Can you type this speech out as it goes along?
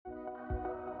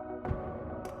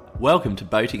Welcome to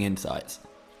Boating Insights.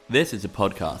 This is a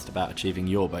podcast about achieving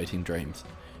your boating dreams,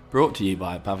 brought to you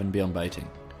by Above and Beyond Boating.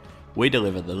 We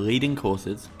deliver the leading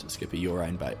courses to skipper your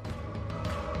own boat.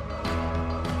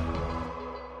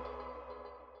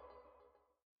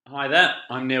 Hi there,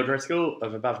 I'm Neil Driscoll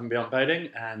of Above and Beyond Boating,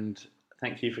 and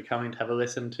thank you for coming to have a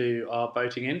listen to our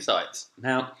Boating Insights.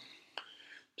 Now,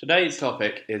 today's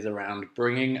topic is around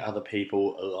bringing other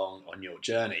people along on your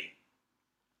journey.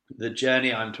 The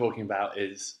journey I'm talking about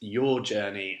is your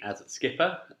journey as a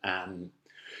skipper. I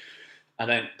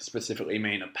don't specifically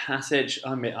mean a passage.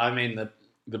 I mean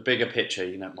the bigger picture.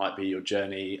 It might be your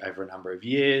journey over a number of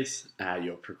years,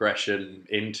 your progression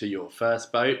into your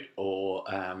first boat or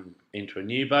into a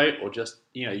new boat, or just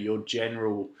your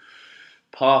general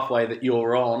pathway that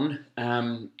you're on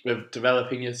with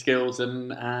developing your skills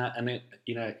and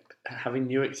having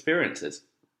new experiences.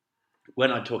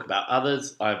 When I talk about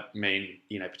others, I mean,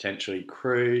 potentially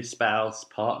crew, spouse,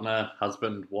 partner,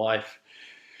 husband, wife,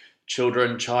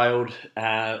 children, child,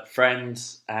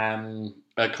 friends,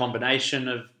 a combination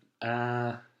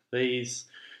of these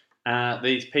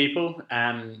people.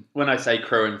 When I say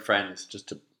crew and friends, just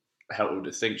to help with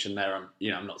distinction there,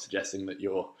 I'm not suggesting that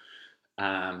your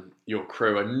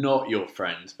crew are not your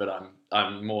friends, but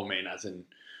I'm more mean as in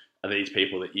are these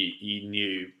people that you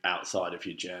knew outside of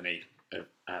your journey of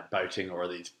boating, or are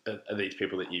these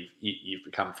people that you've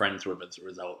become friends with as a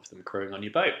result of them crewing on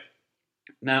your boat?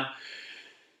 Now,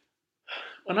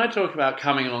 when I talk about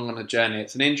coming along on a journey,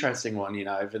 it's an interesting one.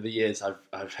 Over the years,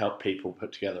 I've helped people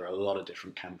put together a lot of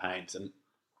different campaigns, and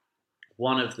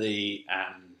one of the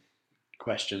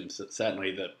questions that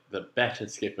certainly the better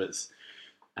skippers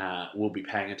will be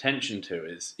paying attention to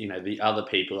is the other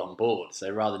people on board. So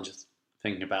rather than just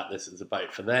thinking about this as a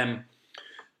boat for them,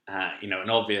 an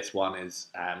obvious one is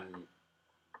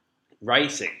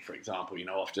racing, for example.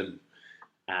 Often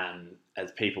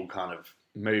as people kind of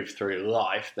move through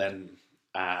life, then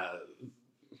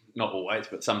not always,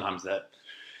 but sometimes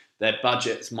their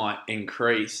budgets might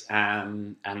increase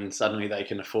and suddenly they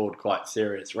can afford quite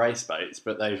serious race boats,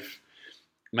 but they've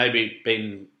maybe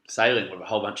been sailing with a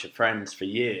whole bunch of friends for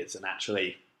years, and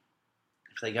actually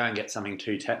if they go and get something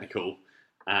too technical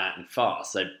and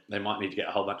fast, they might need to get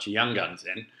a whole bunch of young guns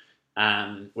in,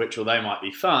 which, although might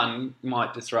be fun,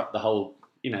 might disrupt the whole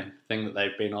thing that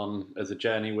they've been on as a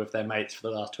journey with their mates for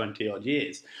the last 20 odd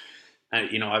years.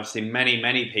 And I've seen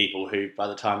many people who, by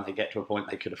the time they get to a point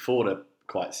they could afford a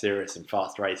quite serious and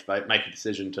fast race boat, make a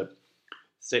decision to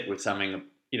stick with something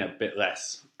a bit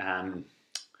less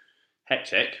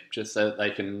hectic, just so that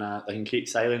they can keep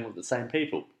sailing with the same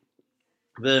people.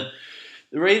 The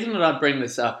reason that I bring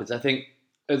this up is I think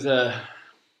as a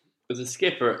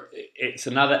skipper, it's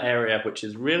another area which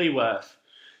is really worth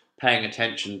paying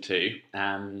attention to.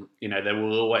 There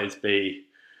will always be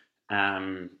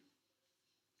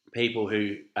people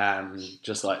who,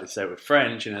 just like they say with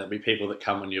friends, there'll be people that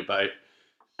come on your boat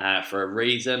for a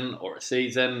reason or a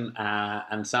season,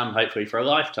 and some hopefully for a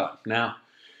lifetime. Now,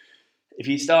 if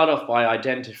you start off by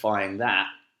identifying that,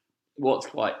 what's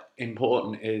quite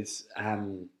important is,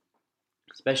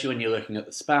 especially when you're looking at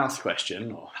the spouse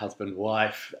question or husband,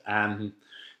 wife,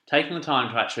 taking the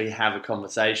time to actually have a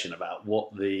conversation about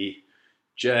what the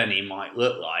journey might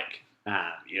look like.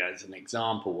 As an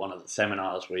example, one of the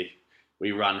seminars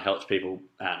we run helps people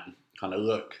kind of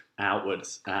look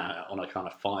outwards on a kind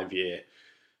of 5-year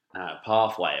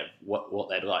pathway of what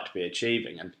they'd like to be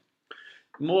achieving. And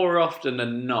more often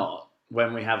than not,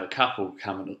 when we have a couple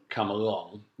come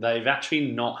along, they've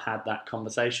actually not had that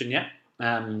conversation yet.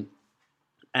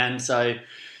 And so,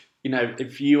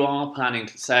 if you are planning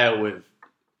to sail with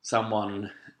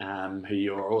someone who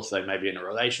you're also maybe in a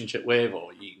relationship with,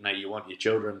 or you want your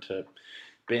children to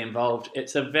be involved,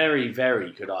 it's a very,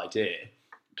 very good idea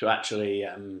to actually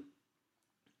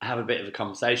have a bit of a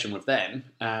conversation with them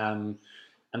and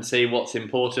see what's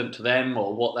important to them,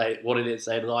 or what it is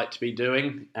they'd like to be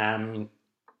doing.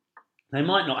 They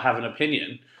might not have an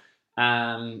opinion,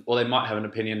 or they might have an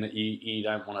opinion that you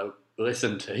don't want to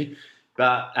listen to.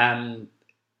 But I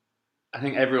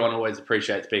think everyone always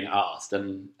appreciates being asked,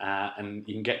 and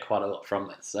you can get quite a lot from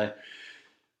this. So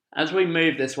as we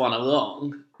move this one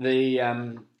along,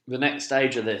 the next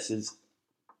stage of this is,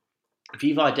 if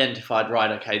you've identified,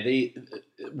 right, okay,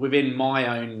 within my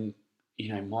own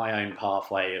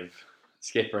pathway of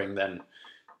skippering, then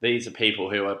these are people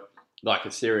who are like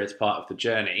a serious part of the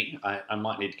journey. I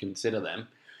might need to consider them,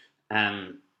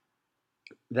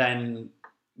 then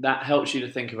that helps you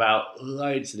to think about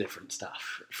loads of different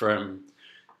stuff, from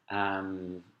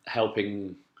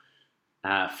helping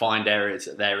find areas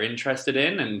that they're interested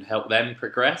in and help them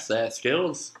progress their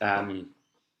skills.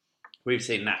 We've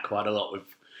seen that quite a lot with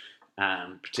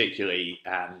particularly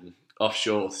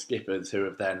offshore skippers who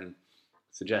have then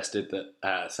suggested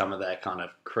that some of their kind of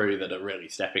crew that are really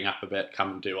stepping up a bit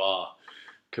come and do our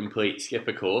complete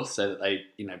skipper course, so that they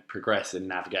progress in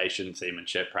navigation,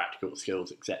 seamanship, practical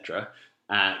skills, etc.,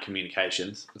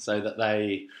 communications, so that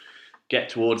they get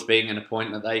towards being in a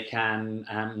point that they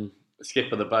can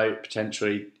skipper the boat,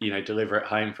 potentially deliver it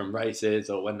home from races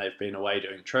or when they've been away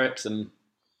doing trips. And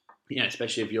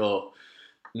especially if you're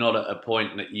not at a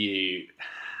point that you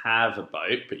have a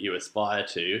boat but you aspire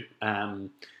to,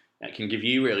 that can give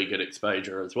you really good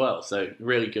exposure as well. So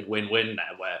really good win-win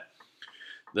there, where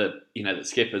the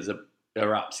skippers are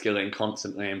upskilling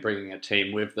constantly and bringing a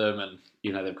team with them, and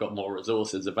they've got more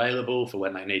resources available for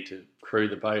when they need to crew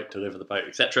the boat, deliver the boat,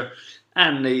 etc.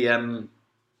 And the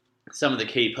some of the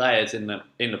key players in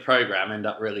the program end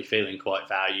up really feeling quite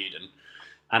valued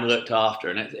and looked after,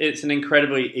 and it's an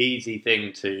incredibly easy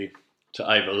thing to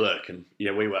overlook. And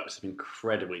we work with some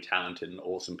incredibly talented and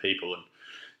awesome people,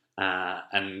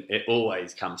 and it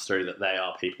always comes through that they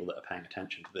are people that are paying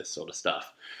attention to this sort of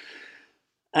stuff.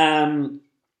 The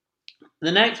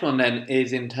next one then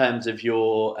is in terms of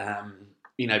your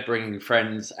bringing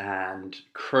friends and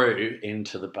crew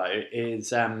into the boat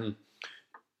is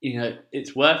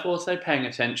it's worth also paying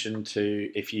attention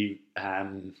to if you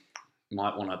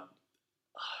might want to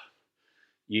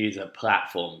use a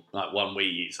platform. Like one we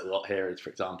use a lot here is, for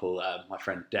example, my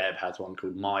friend Deb has one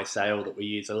called MySail that we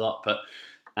use a lot. But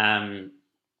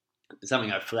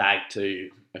something I've flagged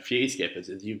to a few skippers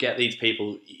is you get these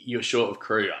people, you're short of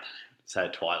crew, say a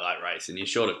twilight race, and you're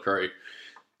short of crew.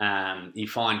 You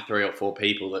find 3 or 4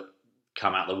 people that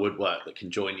come out the woodwork that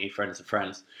can join you, friends of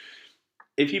friends.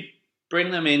 If you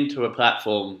bring them into a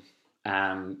platform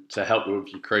to help with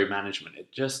your crew management,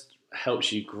 it just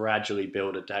helps you gradually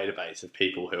build a database of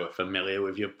people who are familiar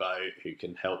with your boat, who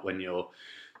can help when you're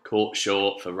caught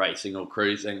short for racing or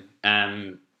cruising,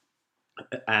 and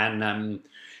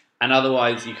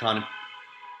otherwise you can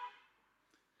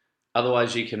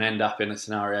end up in a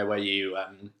scenario where you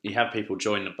have people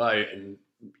join the boat, and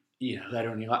later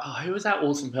on you're like, oh, who was that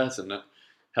awesome person that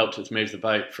helped us move the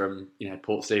boat from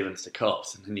Port Stephens to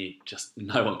Cops, and then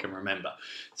no one can remember.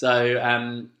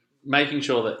 So making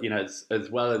sure that as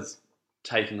well as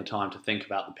taking the time to think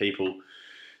about the people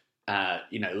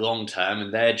long term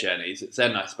and their journeys, it's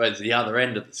then, I suppose, the other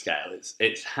end of the scale.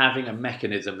 It's having a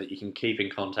mechanism that you can keep in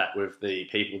contact with the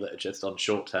people that are just on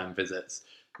short term visits,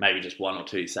 maybe just 1 or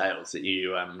 2 sails that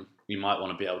you might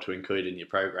want to be able to include in your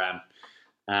program.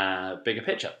 Bigger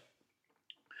picture.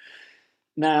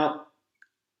 Now,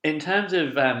 in terms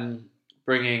of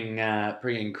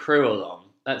bringing crew along,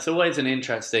 that's always an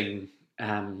interesting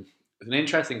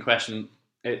question.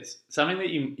 It's something that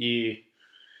you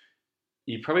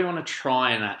probably want to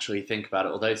try and actually think about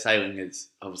it, although sailing is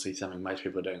obviously something most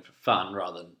people are doing for fun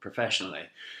rather than professionally.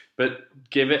 But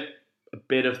give it a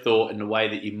bit of thought in the way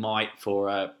that you might for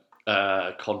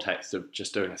a context of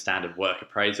just doing a standard work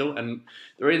appraisal. And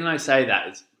the reason I say that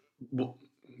is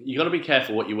you got to be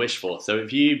careful what you wish for. So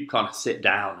if you kind of sit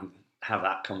down and have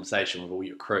that conversation with all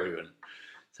your crew and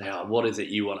say, oh, what is it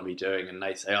you want to be doing? And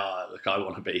they say, oh, look, I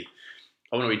want to be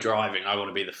driving, I want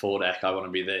to be the foredeck, I want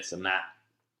to be this and that.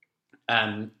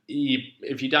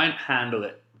 If you don't handle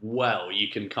it well, you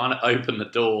can kind of open the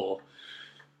door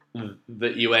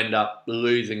that you end up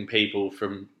losing people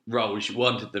from roles you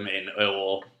wanted them in,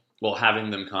 or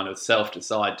having them kind of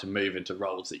self-decide to move into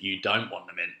roles that you don't want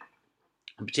them in.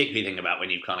 And particularly think about when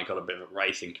you've kind of got a bit of a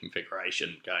racing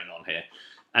configuration going on here.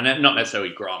 And not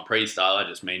necessarily Grand Prix style, I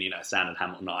just mean, standard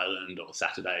Hamilton Island or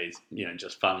Saturdays,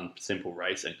 just fun, simple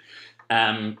racing.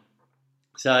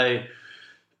 So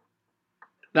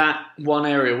that one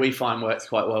area we find works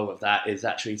quite well with that is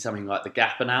actually something like the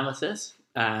gap analysis,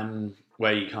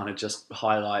 where you kind of just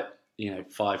highlight,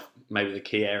 5, maybe the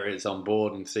key areas on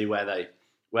board and see where they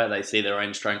see their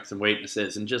own strengths and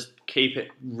weaknesses, and just keep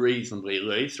it reasonably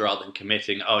loose rather than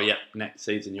committing, oh, yeah, next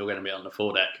season you're going to be on the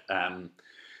foredeck,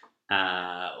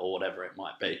 or whatever it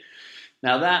might be.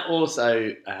 Now that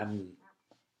also,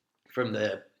 from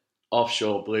the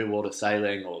offshore blue water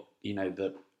sailing or,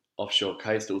 the offshore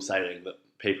coastal sailing that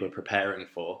people are preparing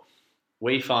for,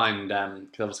 we find,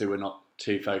 because obviously we're not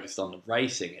too focused on the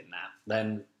racing in that,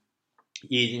 then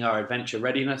using our adventure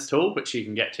readiness tool, which you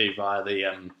can get to via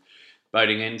the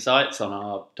Boating Insights on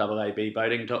our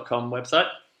abboating.com website.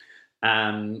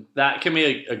 That can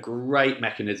be a great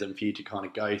mechanism for you to kind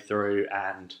of go through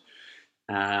and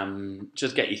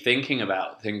just get you thinking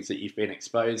about things that you've been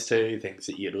exposed to, things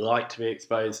that you'd like to be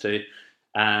exposed to,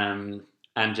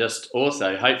 and just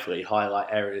also hopefully highlight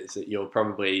areas that you'll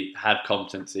probably have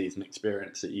competencies and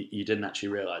experience that you didn't actually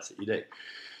realise that you do.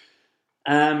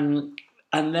 And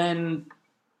then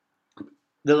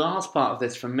the last part of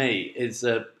this for me is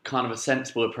a kind of a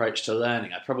sensible approach to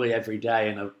learning. I probably every day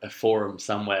in a forum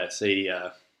somewhere see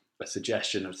a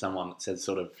suggestion of someone that says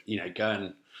sort of,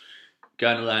 go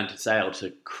and learn to sail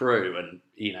to crew, and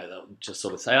they'll just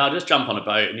sort of say, "Oh, just jump on a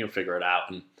boat and you'll figure it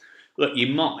out." And look, you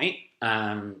might.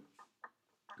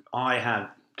 I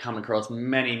have come across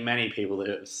many people that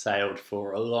have sailed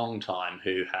for a long time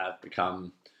who have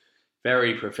become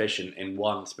very proficient in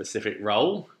one specific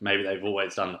role. Maybe they've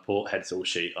always done the port headsail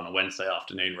sheet on a Wednesday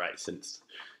afternoon race since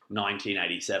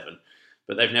 1987,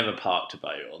 but they've never parked a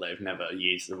boat, or they've never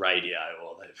used the radio,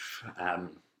 or they've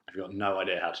got no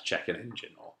idea how to check an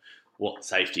engine, or what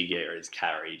safety gear is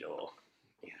carried, or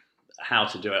how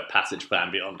to do a passage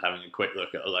plan beyond having a quick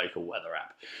look at a local weather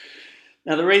app.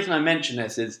 Now, the reason I mention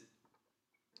this is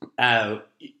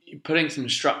putting some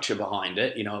structure behind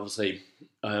it. Obviously,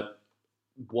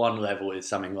 one level is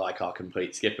something like our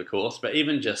complete skipper course, but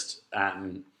even just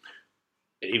something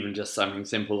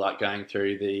simple like going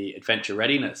through the adventure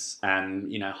readiness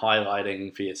and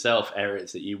highlighting for yourself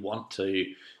areas that you want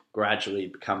to gradually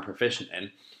become proficient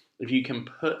in. If you can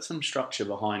put some structure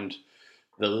behind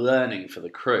the learning for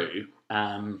the crew,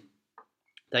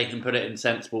 they can put it in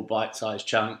sensible bite-sized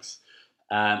chunks.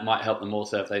 Might help them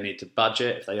also if they need to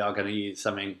budget, if they are going to use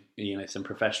something, some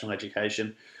professional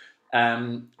education.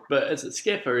 But as a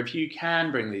skipper, if you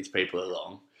can bring these people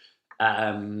along,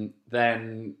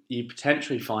 then you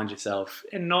potentially find yourself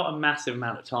in not a massive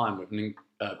amount of time with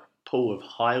a pool of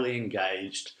highly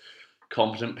engaged,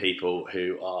 competent people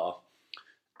who are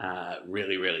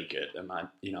really, really good. And I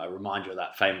remind you of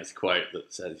that famous quote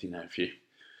that says,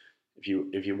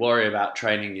 if you worry about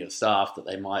training your staff that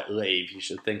they might leave, you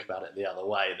should think about it the other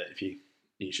way. That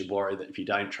you should worry that if you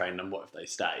don't train them, what if they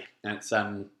stay? And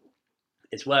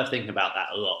it's worth thinking about that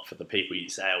a lot for the people you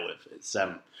sail with. It's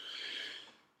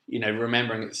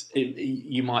remembering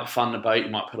you might fund the boat,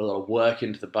 you might put a lot of work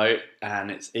into the boat, and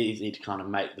it's easy to kind of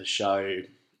make the show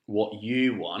what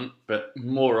you want, but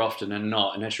more often than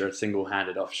not, unless you're a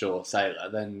single-handed offshore sailor,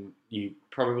 then you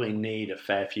probably need a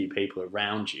fair few people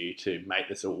around you to make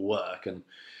this all work. And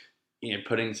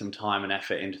putting some time and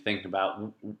effort into thinking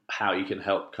about how you can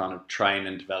help kind of train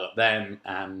and develop them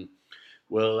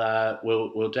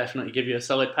will definitely give you a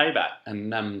solid payback.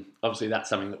 And obviously that's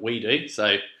something that we do,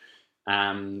 so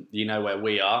where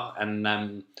we are. And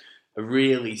a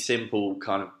really simple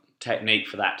kind of technique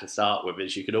for that to start with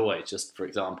is you could always just, for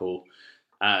example,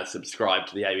 subscribe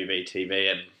to the ABB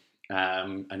TV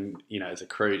and as a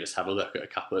crew just have a look at a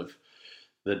couple of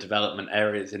the development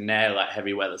areas in there, like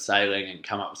heavy weather sailing, and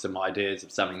come up with some ideas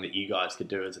of something that you guys could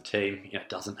do as a team. It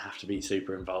doesn't have to be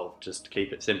super involved, just to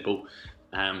keep it simple.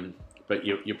 But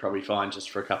you'll probably find just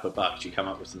for a couple of bucks you come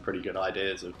up with some pretty good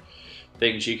ideas of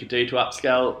things you could do to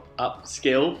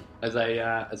upskill as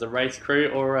a race crew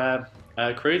or a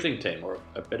cruising team, or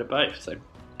a bit of both. So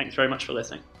thanks very much for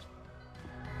listening.